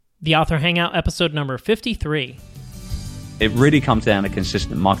The Author Hangout, episode number 53. It really comes down to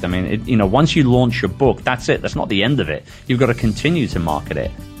consistent marketing. I mean, once you launch your book, that's it. That's not the end of it. You've got to continue to market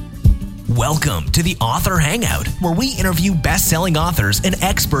it. Welcome to the Author Hangout, where we interview best-selling authors and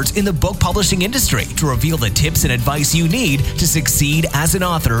experts in the book publishing industry to reveal the tips and advice you need to succeed as an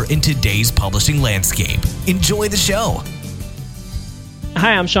author in today's publishing landscape. Enjoy the show.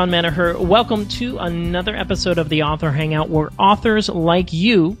 Hi, I'm Sean Manaher. Welcome to another episode of the Author Hangout, where authors like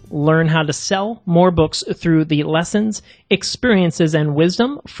you learn how to sell more books through the lessons, experiences, and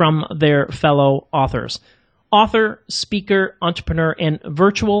wisdom from their fellow authors. Author, speaker, entrepreneur, and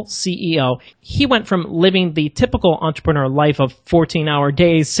virtual CEO. He went from living the typical entrepreneur life of 14-hour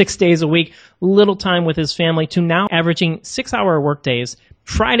days, 6 days a week, little time with his family, to now averaging 6-hour workdays,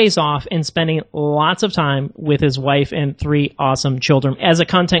 Fridays off, and spending lots of time with his wife and 3 awesome children. As a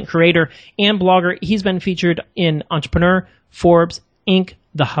content creator and blogger, he's been featured in Entrepreneur, Forbes, Inc.,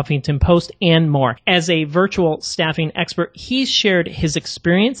 The Huffington Post, and more. As a virtual staffing expert, he's shared his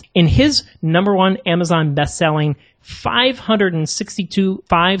experience in his #1 Amazon best-selling 562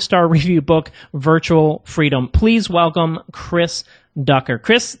 5-star review book, Virtual Freedom. Please welcome Chris Ducker.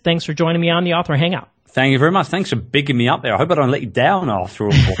 Chris, thanks for joining me on the Author Hangout. Thank you very much. Thanks for bigging me up there. I hope I don't let you down after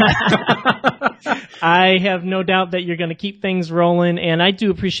all. I have no doubt that you're going to keep things rolling, and I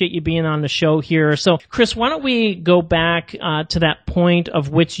do appreciate you being on the show here. So, Chris, why don't we go back to that point of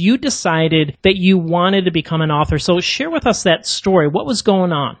which you decided that you wanted to become an author. So share with us that story. What was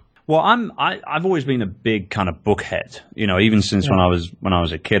going on? Well, I've always been a big kind of book head. Even since when I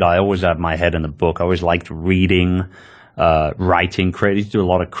was a kid, I always had my head in the book. I always liked reading. Writing, do a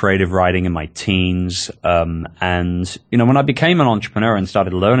lot of creative writing in my teens. And, when I became an entrepreneur and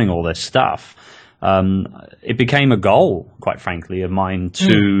started learning all this stuff, it became a goal, quite frankly, of mine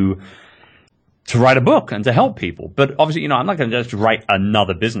to write a book and to help people. But obviously, I'm not going to just write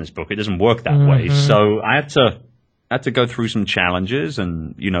another business book. It doesn't work that way. So I had to go through some challenges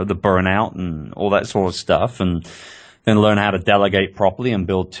and, the burnout and all that sort of stuff. And then learn how to delegate properly and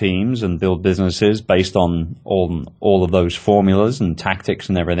build teams and build businesses based on all of those formulas and tactics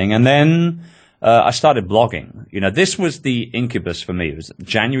and everything. And then I started blogging. This was the incubus for me. It was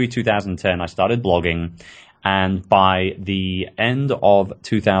January 2010. I started blogging. And by the end of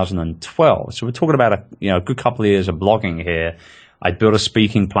 2012, so we're talking about a good couple of years of blogging here, I built a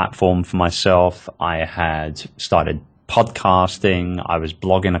speaking platform for myself. I had started podcasting. I was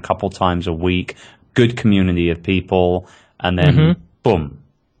blogging a couple times a week. Good community of people, and then boom,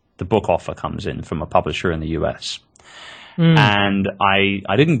 the book offer comes in from a publisher in the US. And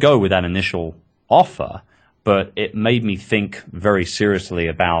I didn't go with that initial offer, but it made me think very seriously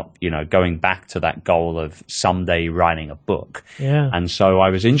about, going back to that goal of someday writing a book. Yeah. And so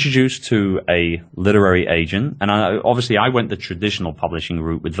I was introduced to a literary agent, and obviously I went the traditional publishing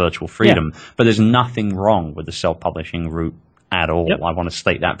route with Virtual Freedom, but there's nothing wrong with the self-publishing route at all. Yep. I want to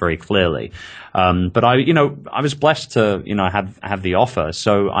state that very clearly. But I was blessed to, have the offer.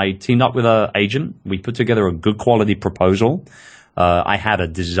 So I teamed up with an agent. We put together a good quality proposal. I had a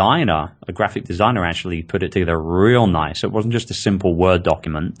graphic designer actually put it together real nice. It wasn't just a simple Word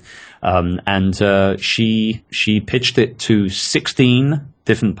document. And she pitched it to 16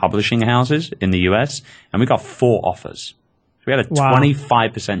 different publishing houses in the US, and we got 4 offers. So we had a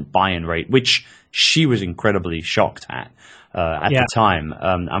 25% buy-in rate, which she was incredibly shocked at the time.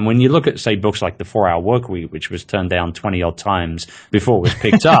 And when you look at, say, books like The 4-Hour Workweek, which was turned down 20-odd times before it was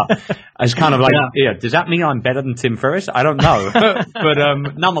picked up, it's kind of like, does that mean I'm better than Tim Ferriss? I don't know. But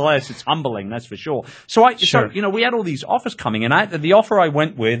nonetheless, it's humbling, that's for sure. So, we had all these offers coming, and the offer I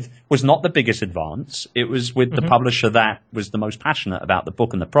went with was not the biggest advance. It was with the publisher that was the most passionate about the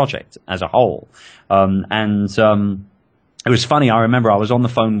book and the project as a whole. It was funny. I remember I was on the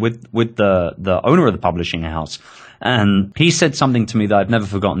phone with the owner of the publishing house, and he said something to me that I've never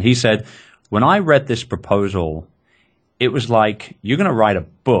forgotten. He said, when I read this proposal, it was like, you're going to write a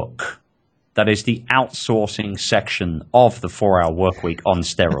book that is the outsourcing section of the 4-Hour Workweek on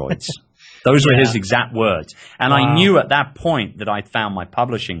steroids. Those were his exact words. And I knew at that point that I'd found my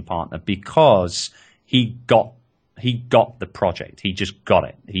publishing partner because he got the project. He just got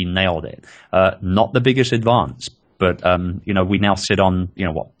it. He nailed it. Not the biggest advance, but we now sit on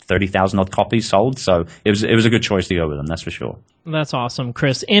 30,000 odd copies sold. So it was a good choice to go with them. That's for sure. That's awesome,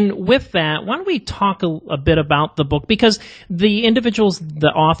 Chris. And with that, why don't we talk a bit about the book? Because the individuals, the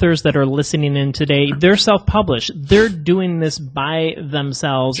authors that are listening in today, they're self-published. They're doing this by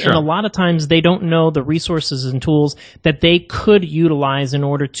themselves. Sure. And a lot of times they don't know the resources and tools that they could utilize in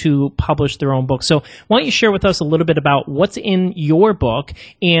order to publish their own book. So why don't you share with us a little bit about what's in your book,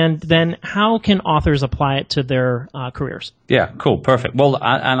 and then how can authors apply it to their careers. Yeah, cool, perfect. Well,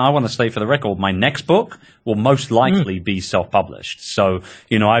 and I want to say for the record, my next book will most likely be self-published. So,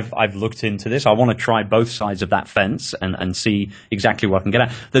 I've looked into this. I want to try both sides of that fence and see exactly what I can get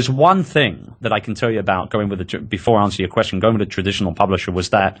at. There's one thing that I can tell you about before I answer your question, going with a traditional publisher,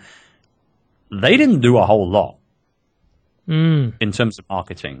 was that they didn't do a whole lot in terms of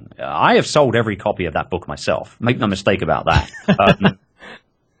marketing. I have sold every copy of that book myself. Make no mistake about that.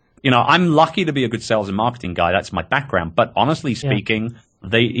 I'm lucky to be a good sales and marketing guy. That's my background. But honestly speaking,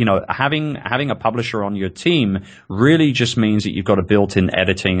 having a publisher on your team really just means that you've got a built-in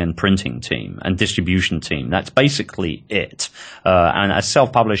editing and printing team and distribution team. That's basically it. And as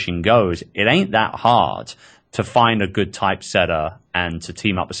self-publishing goes, it ain't that hard to find a good typesetter and to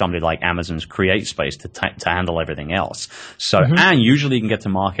team up with somebody like Amazon's CreateSpace to handle everything else. So, and usually you can get to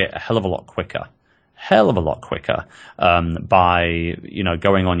market a hell of a lot quicker by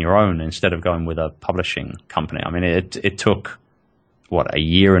going on your own instead of going with a publishing company. I mean, it took a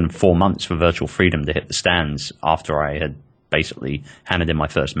year and 4 months for Virtual Freedom to hit the stands after I had basically handed in my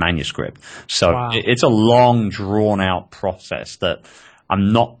first manuscript. So it's a long, drawn out process that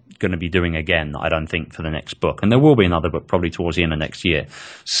I'm not going to be doing again, I don't think, for the next book. And there will be another book probably towards the end of next year.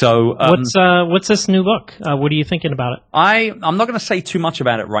 So what's this new book? What are you thinking about it? I'm not going to say too much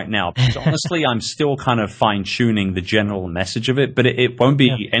about it right now, because honestly, I'm still kind of fine-tuning the general message of it, but it won't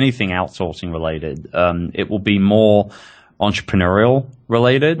be anything outsourcing related. It will be more entrepreneurial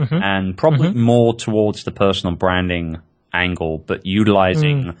related and probably more towards the personal branding angle, but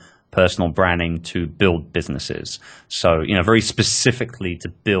utilizing personal branding to build businesses. So, very specifically to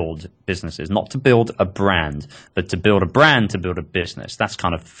build businesses, not to build a brand, but to build a brand, to build a business. That's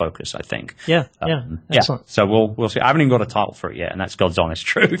kind of the focus, I think. Yeah. Excellent. So we'll see. I haven't even got a title for it yet, and that's God's honest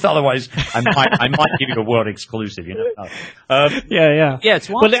truth. Otherwise, I might give you a world exclusive, Yeah. It's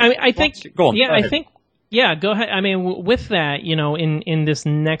one. Well, I think. Go on. Yeah, I think. Yeah, go ahead. I mean, with that, in this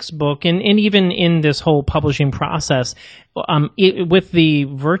next book and even in this whole publishing process, with the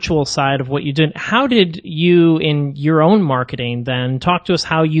virtual side of what you did, how did you, in your own marketing then, talk to us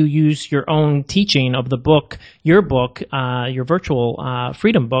how you use your own teaching of the book, your Virtual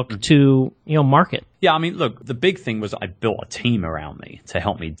Freedom book, to, market? Yeah, I mean, look, the big thing was I built a team around me to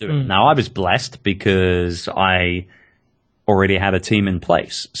help me do it. Now, I was blessed because I already had a team in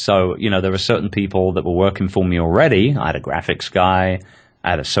place. So, there were certain people that were working for me already. I had a graphics guy, I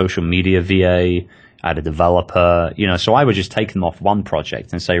had a social media VA, I had a developer, so I would just take them off one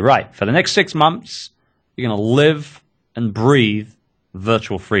project and say, right, for the next 6 months, you're going to live and breathe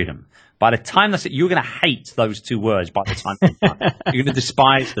virtual freedom. By the time that's it, you're going to hate those two words by the time you're done. You're going to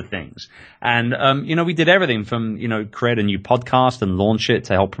despise the things. And, we did everything from, create a new podcast and launch it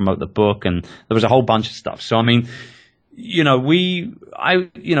to help promote the book. And there was a whole bunch of stuff. So, I mean,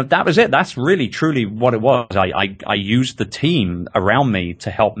 that was it. That's really, truly what it was. I used the team around me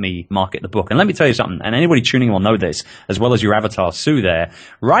to help me market the book. And let me tell you something, and anybody tuning in will know this, as well as your avatar, Sue, there.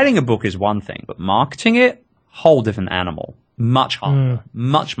 Writing a book is one thing, but marketing it, whole different animal. Much harder.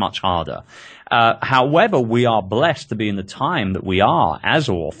 Much, much harder. However, we are blessed to be in the time that we are as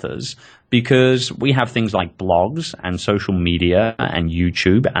authors, because we have things like blogs and social media and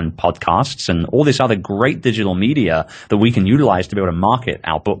YouTube and podcasts and all this other great digital media that we can utilize to be able to market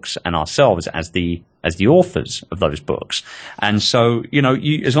our books and ourselves as the authors of those books. And so,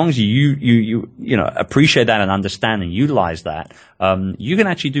 as long as you appreciate that and understand and utilize that, you can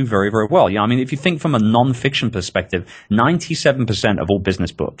actually do very, very well. I mean, if you think from a non-fiction perspective, 97% of all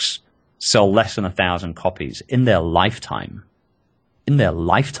business books sell less than 1,000 copies in their lifetime. So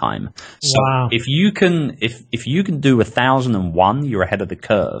if you can do 1,001, you're ahead of the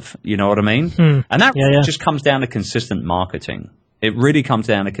curve. You know what I mean? And that just comes down to consistent marketing. It really comes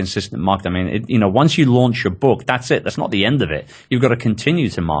down to consistent marketing. I mean, once you launch your book, that's it. That's not the end of it. You've got to continue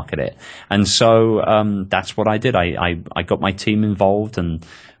to market it. And so that's what I did. I got my team involved, and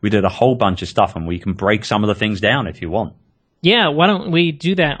we did a whole bunch of stuff, and we can break some of the things down if you want. Yeah, why don't we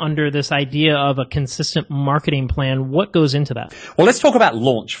do that under this idea of a consistent marketing plan? What goes into that? Well, let's talk about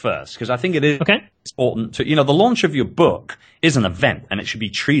launch first, because I think it is important to, the launch of your book is an event, and it should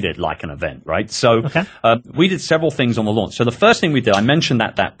be treated like an event, right? So we did several things on the launch. So the first thing we did, I mentioned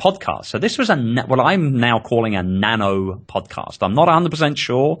that podcast. So this was what I'm now calling a nano podcast. I'm not 100%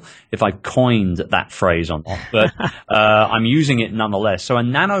 sure if I coined that phrase or not, but I'm using it nonetheless. So a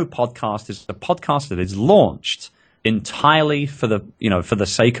nano podcast is a podcast that is launched entirely for the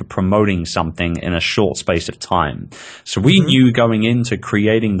sake of promoting something in a short space of time. So we knew going into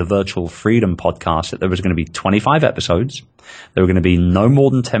creating the Virtual Freedom podcast that there was going to be 25 episodes. There were going to be no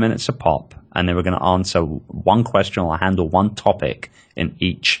more than 10 minutes a pop, and they were going to answer one question or handle one topic in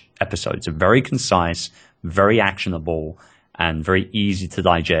each episode. So very concise, very actionable, and very easy to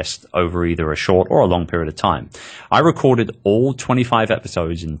digest over either a short or a long period of time. I recorded all 25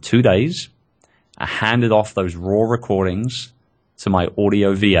 episodes in 2 days. I handed off those raw recordings to my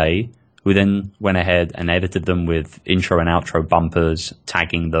audio VA, who then went ahead and edited them with intro and outro bumpers,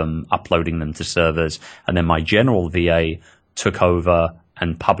 tagging them, uploading them to servers, and then my general VA took over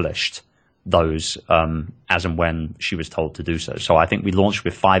and published those as and when she was told to do so. So I think we launched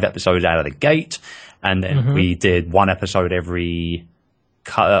with 5 episodes out of the gate, and then we did 1 episode every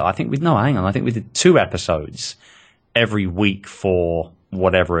I think we did 2 episodes every week for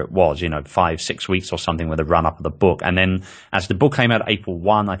whatever it was, 5-6 weeks or something with a run up of the book. And then as the book came out April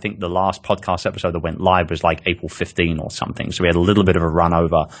 1, I think the last podcast episode that went live was like April 15 or something. So we had a little bit of a run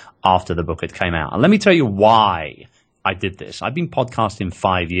over after the book had came out. And let me tell you why I did this. I've been podcasting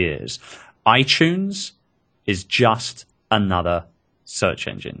 5 years. iTunes is just another search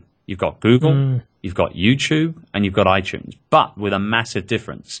engine. You've got Google, you've got YouTube, and you've got iTunes, but with a massive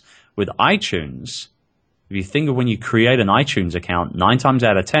difference. With iTunes, if you think of when you create an iTunes account, 9 times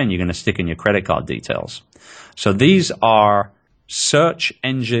out of 10, you're going to stick in your credit card details. So these are search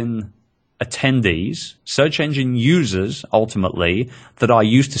engine attendees, search engine users, ultimately, that are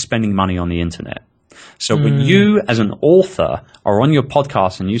used to spending money on the internet. So when you, as an author, are on your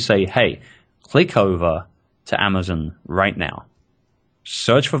podcast and you say, hey, click over to Amazon right now,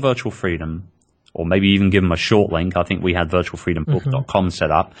 search for Virtual Freedom, or maybe even give them a short link. I think we had virtualfreedombook.com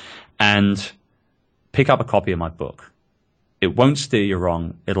set up, and pick up a copy of my book. It won't steer you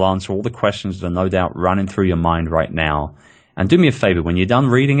wrong. It'll answer all the questions that are no doubt running through your mind right now. And do me a favor, when you're done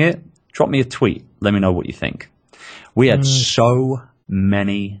reading it, drop me a tweet. Let me know what you think. We had so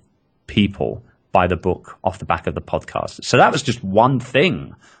many people buy the book off the back of the podcast. So that was just one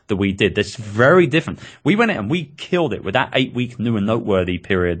thing that we did that's very different. We went in and we killed it with that 8-week new and noteworthy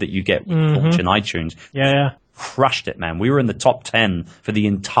period that you get launched in iTunes. Yeah. Crushed it, man. We were in the top 10 for the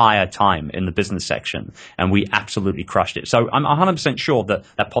entire time in the business section, and we absolutely crushed it. So I'm 100% sure that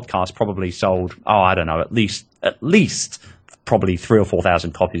that podcast probably sold, I don't know, at least probably 3,000 or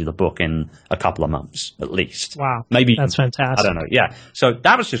 4,000 copies of the book in a couple of months, at least. Wow. Maybe. That's fantastic. I don't know. Yeah. So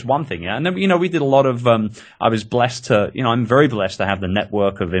that was just one thing. Yeah. And then, we did a lot of, I was blessed to, I'm very blessed to have the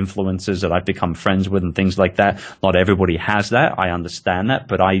network of influencers that I've become friends with and things like that. Not everybody has that. I understand that,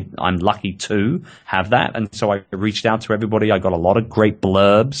 but I'm lucky to have that. And so I reached out to everybody. I got a lot of great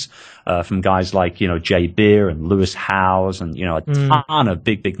blurbs from guys like, Jay Beer and Lewis Howes and, a ton of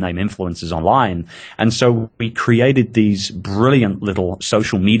big name influencers online. And so we created these brilliant little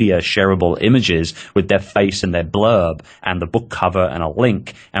social media shareable images with their face and their blurb and the book cover and a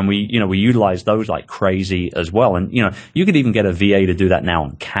link. And we utilized those like crazy as well. And, you could even get a VA to do that now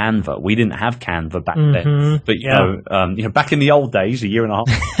on Canva. We didn't have Canva back then, but, back in the old days, a year and a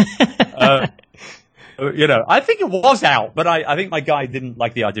half. I think it was out, but I think my guy didn't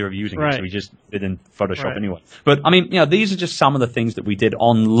like the idea of using it, so he just did in Photoshop anyway. But these are just some of the things that we did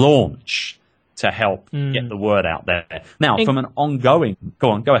on launch to help get the word out there. Now, from an ongoing,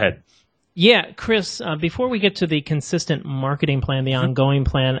 go ahead. Yeah, Chris, before we get to the consistent marketing plan, the ongoing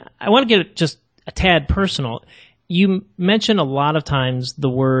plan, I want to get just a tad personal. You mentioned a lot of times the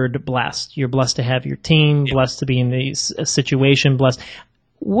word blessed. You're blessed to have your team, blessed to be in this situation, blessed.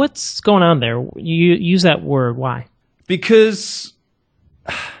 What's going on there? You use that word. Why? Because,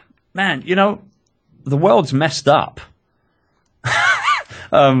 man, the world's messed up.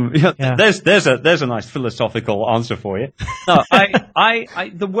 There's a nice philosophical answer for you. No,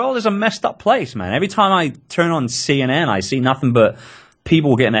 the world is a messed up place, man. Every time I turn on CNN, I see nothing but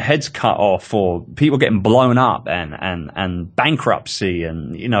people getting their heads cut off, or people getting blown up, and bankruptcy,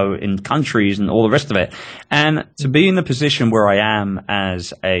 and in countries and all the rest of it. And to be in the position where I am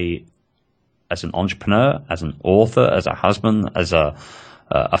as an entrepreneur, as an author, as a husband, as a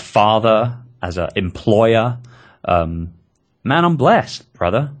father, as an employer, man, I'm blessed,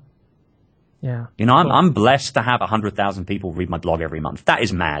 brother. Yeah. I'm blessed to have 100,000 people read my blog every month. That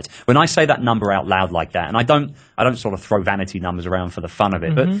is mad. When I say that number out loud like that, and I don't sort of throw vanity numbers around for the fun of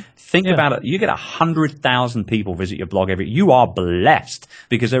it, but think about it. You get 100,000 people visit your blog you are blessed,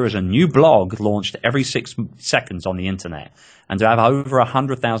 because there is a new blog launched every 6 seconds on the internet. And to have over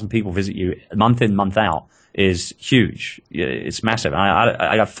 100,000 people visit you month in, month out is huge. It's massive.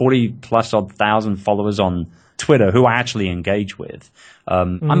 I got 40 plus odd thousand followers on Twitter who I actually engage with.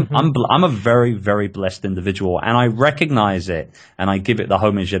 I'm a very, very blessed individual, and I recognize it, and I give it the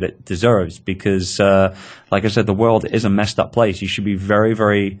homage that it deserves, because, like I said, the world is a messed up place. You should be very,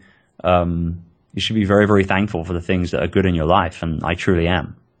 very, very thankful for the things that are good in your life, and I truly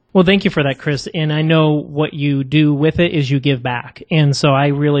am. Well, thank you for that, Chris. And I know what you do with it is you give back. And so I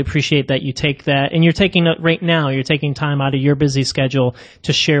really appreciate that you take that. And you're taking it right now. You're taking time out of your busy schedule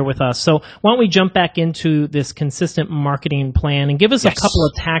to share with us. So why don't we jump back into this consistent marketing plan and give us a couple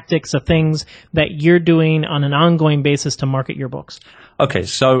of tactics of things that you're doing on an ongoing basis to market your books. Okay,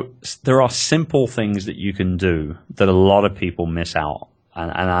 so there are simple things that you can do that a lot of people miss out.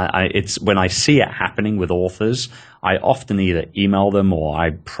 And it's when I see it happening with authors, I often either email them or I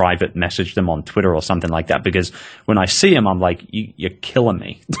private message them on Twitter or something like that, because when I see them, I'm like, you're killing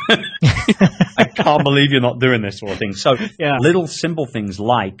me. I can't believe you're not doing this sort of thing. So little simple things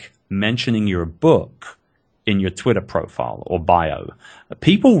like mentioning your book in your Twitter profile or bio.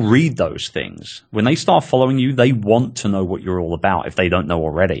 People read those things. When they start following you, they want to know what you're all about if they don't know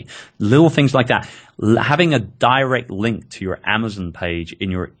already. Little things like that. Having a direct link to your Amazon page in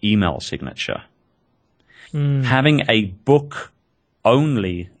your email signature. Having a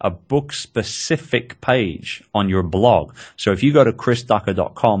book-specific page on your blog. So if you go to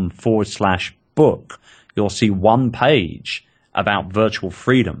chrisducker.com/book, you'll see one page about virtual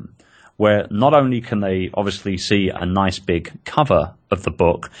freedom, where not only can they obviously see a nice big cover of the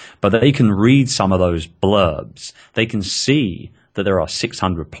book, but they can read some of those blurbs. They can see that there are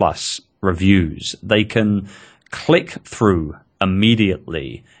 600 plus reviews. They can click through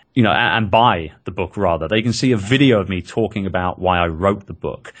immediately, and buy the book rather. They can see a video of me talking about why I wrote the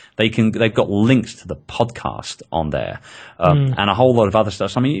book. They've got links to the podcast on there, and a whole lot of other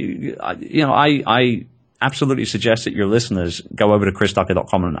stuff. So, I mean, I absolutely suggest that your listeners go over to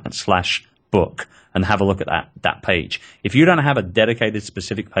chrisducker.com/book and have a look at that page. If you don't have a dedicated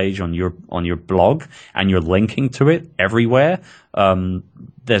specific page on your blog and you're linking to it everywhere,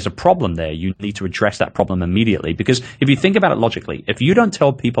 there's a problem there. You need to address that problem immediately, because if you think about it logically, if you don't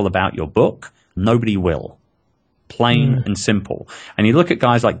tell people about your book, nobody will. Plain and simple. And you look at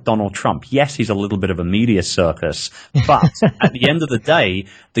guys like Donald Trump. Yes, he's a little bit of a media circus, but at the end of the day,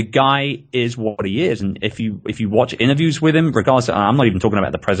 the guy is what he is. And if you watch interviews with him, regardless, I'm not even talking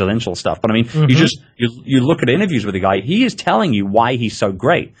about the presidential stuff, but I mean, you look at interviews with the guy, he is telling you why he's so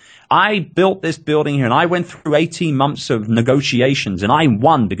great. I built this building here, and I went through 18 months of negotiations, and I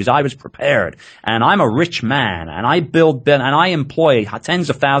won because I was prepared. And I'm a rich man, and I employ tens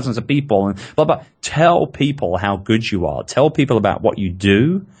of thousands of people, and blah, blah. Tell people how good you are. Tell people about what you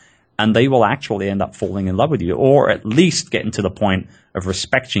do, and they will actually end up falling in love with you, or at least getting to the point of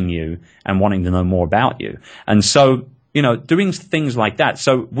respecting you and wanting to know more about you. And so, doing things like that.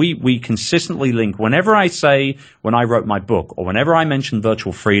 So we consistently link. Whenever I say when I wrote my book, or whenever I mention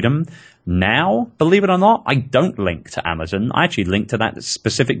virtual freedom, now, believe it or not, I don't link to Amazon. I actually link to that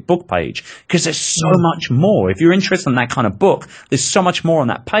specific book page, because there's so much more. If you're interested in that kind of book, there's so much more on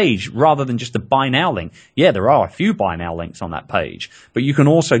that page rather than just a buy now link. Yeah, there are a few buy now links on that page, but you can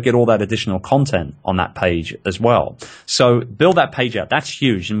also get all that additional content on that page as well. So build that page out. That's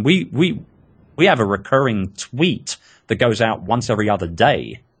huge. And we have a recurring tweet that goes out once every other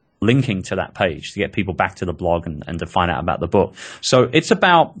day, linking to that page to get people back to the blog and to find out about the book. So it's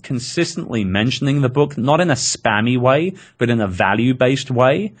about consistently mentioning the book, not in a spammy way, but in a value-based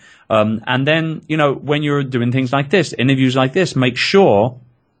way. And then, when you're doing things like this, interviews like this, make sure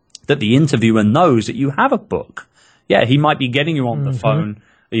that the interviewer knows that you have a book. Yeah, he might be getting you on the phone.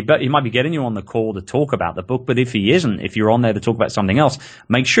 He might be getting you on the call to talk about the book, but if he isn't, if you're on there to talk about something else,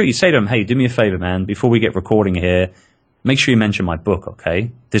 make sure you say to him, hey, do me a favor, man, before we get recording here, make sure you mention my book,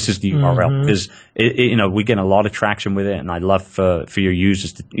 okay? This is the URL, because we get a lot of traction with it, and I'd love for your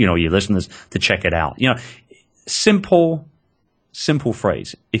users to, your listeners to check it out. Simple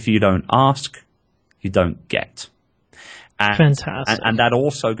phrase. If you don't ask, you don't get. Fantastic. And that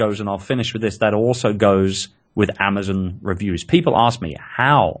also goes, and I'll finish with this, that also goes with Amazon reviews. People ask me,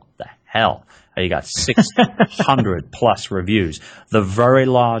 how the hell you got 600 plus reviews, the very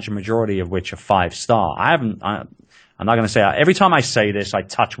large majority of which are 5-star. I'm not going to say, every time I say this, I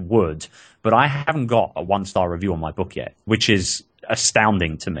touch wood, but I haven't got a 1-star review on my book yet, which is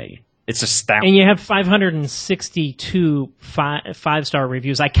astounding to me. It's astounding. And you have 562 5-star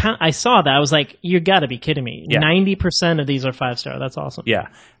reviews. I saw that. I was like, you got to be kidding me. Yeah. 90% of these are 5-star. That's awesome. Yeah.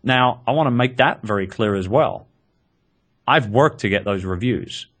 Now, I want to make that very clear as well. I've worked to get those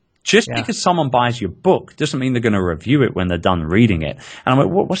reviews. Just because someone buys your book doesn't mean they're going to review it when they're done reading it. And I'm like,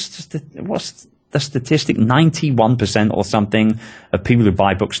 what's the statistic? 91% or something of people who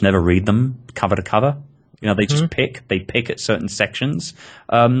buy books never read them cover to cover. They just pick at certain sections.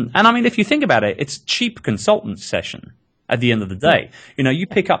 And I mean, if you think about it, it's cheap consultant session at the end of the day. You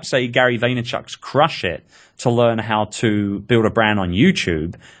pick up, say, Gary Vaynerchuk's Crush It to learn how to build a brand on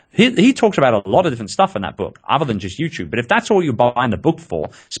YouTube. He talks about a lot of different stuff in that book, other than just YouTube. But if that's all you're buying the book for,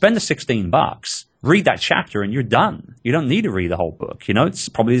 spend the $16, read that chapter, and you're done. You don't need to read the whole book. You know, it's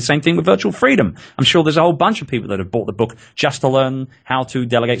probably the same thing with Virtual Freedom. I'm sure there's a whole bunch of people that have bought the book just to learn how to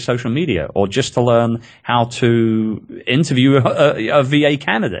delegate social media, or just to learn how to interview a VA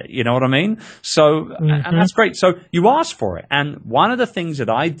candidate. You know what I mean? So, and that's great. So you asked for it. And one of the things that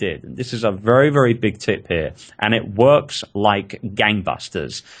I did, and this is a very, very big tip here, and it works like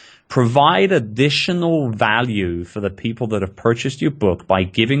gangbusters. Provide additional value for the people that have purchased your book by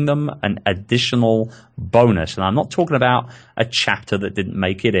giving them an additional bonus. And I'm not talking about a chapter that didn't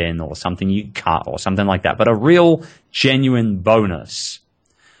make it in, or something you cut, or something like that, but a real genuine bonus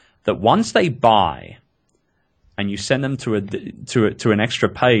that once they buy and you send them to an extra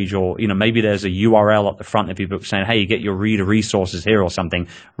page, or maybe there's a URL at the front of your book saying, hey, you get your reader resources here or something,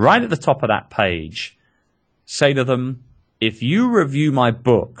 right at the top of that page, say to them, if you review my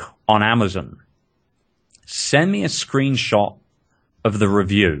book on Amazon, send me a screenshot of the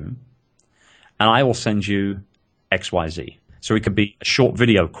review, and I will send you XYZ. So it could be a short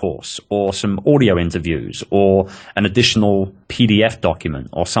video course, or some audio interviews, or an additional PDF document,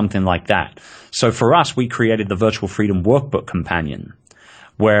 or something like that. So for us, we created the Virtual Freedom Workbook Companion,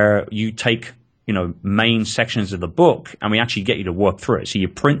 where you take, main sections of the book, and we actually get you to work through it. So you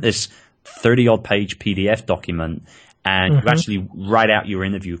print this 30-odd page PDF document, and you actually write out your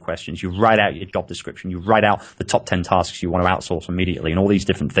interview questions, you write out your job description, you write out the top 10 tasks you want to outsource immediately, and all these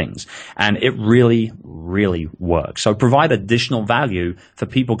different things. And it really, really works. So provide additional value for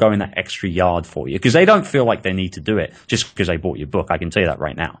people going that extra yard for you, because they don't feel like they need to do it just because they bought your book. I can tell you that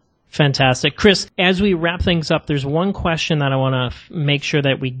right now. Fantastic. Chris, as we wrap things up, there's one question that I want to make sure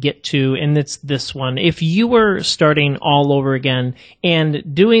that we get to, and it's this one. If you were starting all over again and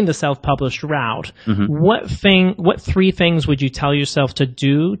doing the self-published route, what 3 things would you tell yourself to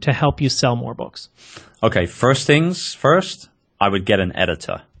do to help you sell more books? Okay, first things first, I would get an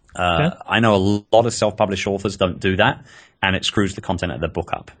editor. I know a lot of self-published authors don't do that, and it screws the content of their book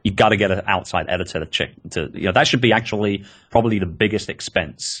up. You've got to get an outside editor to check. That should be actually probably the biggest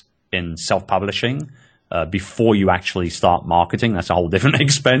expense in self-publishing before you actually start marketing. That's a whole different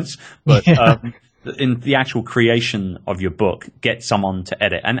expense. But in the actual creation of your book, get someone to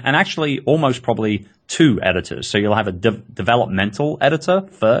edit. And actually almost probably 2 editors. So you'll have a developmental editor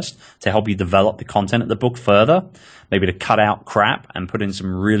first to help you develop the content of the book further, maybe to cut out crap and put in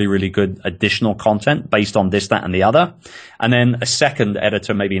some really, really good additional content based on this, that, and the other. And then a second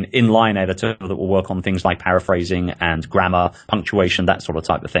editor, maybe an inline editor that will work on things like paraphrasing and grammar, punctuation, that sort of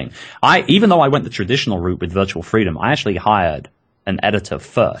type of thing. Even though I went the traditional route with Virtual Freedom, I actually hired an editor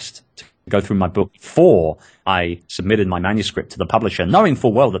first to go through my book before I submitted my manuscript to the publisher, knowing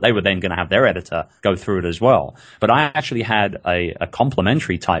full well that they were then going to have their editor go through it as well. But I actually had a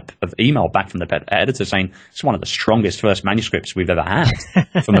complimentary type of email back from the editor saying, it's one of the strongest first manuscripts we've ever had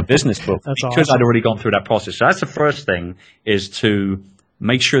from a business book, because awesome. I'd already gone through that process. So that's the first thing, is to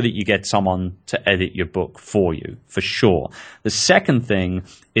make sure that you get someone to edit your book for you, for sure. The second thing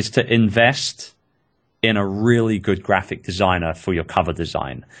is to invest in a really good graphic designer for your cover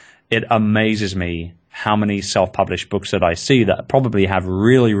design. It amazes me how many self-published books that I see that probably have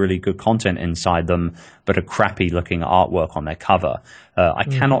really, really good content inside them, but a crappy looking artwork on their cover. I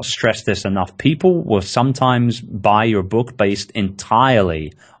cannot stress this enough. People will sometimes buy your book based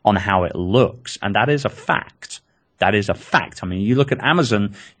entirely on how it looks, and that is a fact. That is a fact. I mean, you look at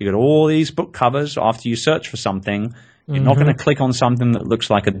Amazon, you get all these book covers. After you search for something, you're not going to click on something that looks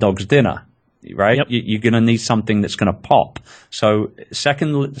like a dog's dinner. Right? Yep. You're going to need something that's going to pop. So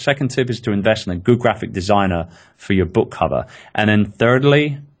second tip is to invest in a good graphic designer for your book cover. And then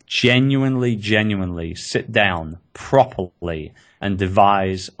thirdly, genuinely sit down properly and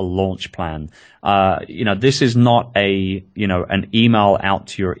devise a launch plan. This is not an email out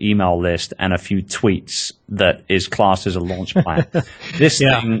to your email list and a few tweets that is classed as a launch plan. This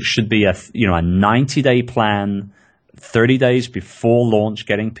thing should be a 90-day plan, 30 days before launch,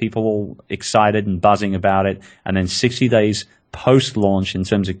 getting people all excited and buzzing about it, and then 60 days post-launch in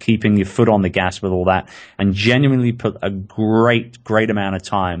terms of keeping your foot on the gas with all that, and genuinely put a great amount of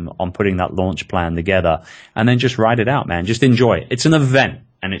time on putting that launch plan together, and then just write it out, man. Just enjoy it. It's an event,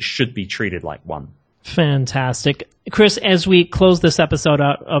 and it should be treated like one. Fantastic. Chris, as we close this episode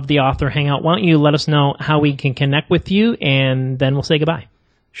out of the Author Hangout, why don't you let us know how we can connect with you, and then we'll say goodbye.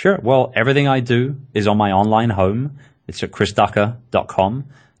 Sure. Well, everything I do is on my online home. It's at chrisducker.com.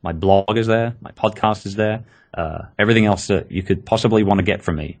 My blog is there. My podcast is there. Everything else that you could possibly want to get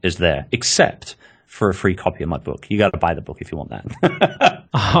from me is there, except for a free copy of my book. You got to buy the book if you want that.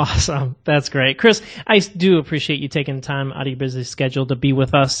 Awesome. That's great. Chris, I do appreciate you taking time out of your busy schedule to be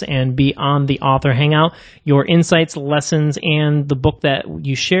with us and be on the Author Hangout. Your insights, lessons, and the book that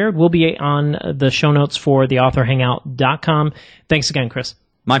you shared will be on the show notes for theauthorhangout.com. Thanks again, Chris.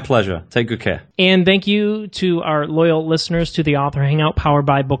 My pleasure. Take good care. And thank you to our loyal listeners to the Author Hangout powered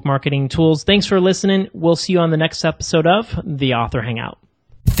by Book Marketing Tools. Thanks for listening. We'll see you on the next episode of the Author Hangout.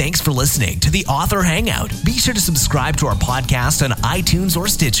 Thanks for listening to the Author Hangout. Be sure to subscribe to our podcast on iTunes or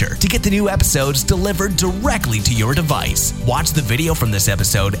Stitcher to get the new episodes delivered directly to your device. Watch the video from this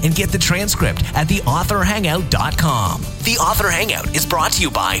episode and get the transcript at theauthorhangout.com. The Author Hangout is brought to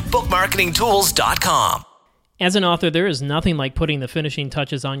you by bookmarketingtools.com. As an author, there is nothing like putting the finishing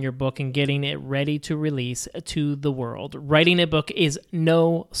touches on your book and getting it ready to release to the world. Writing a book is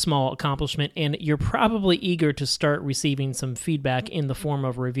no small accomplishment, and you're probably eager to start receiving some feedback in the form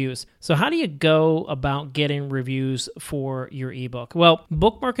of reviews. So how do you go about getting reviews for your ebook? Well,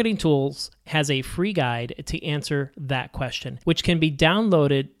 Book Marketing Tools has a free guide to answer that question, which can be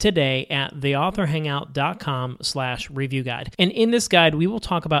downloaded today at theauthorhangout.com/review guide. And in this guide, we will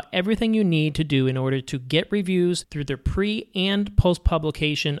talk about everything you need to do in order to get reviews through the pre and post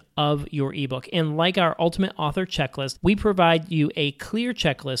publication of your ebook. And like our Ultimate Author Checklist, we provide you a clear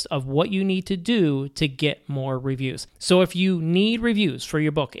checklist of what you need to do to get more reviews. So if you need reviews for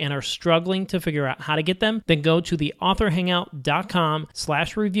your book and are struggling to figure out how to get them, then go to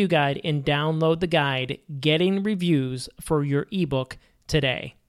theauthorhangout.com/review guide and download the guide, Getting Reviews for Your Ebook, today.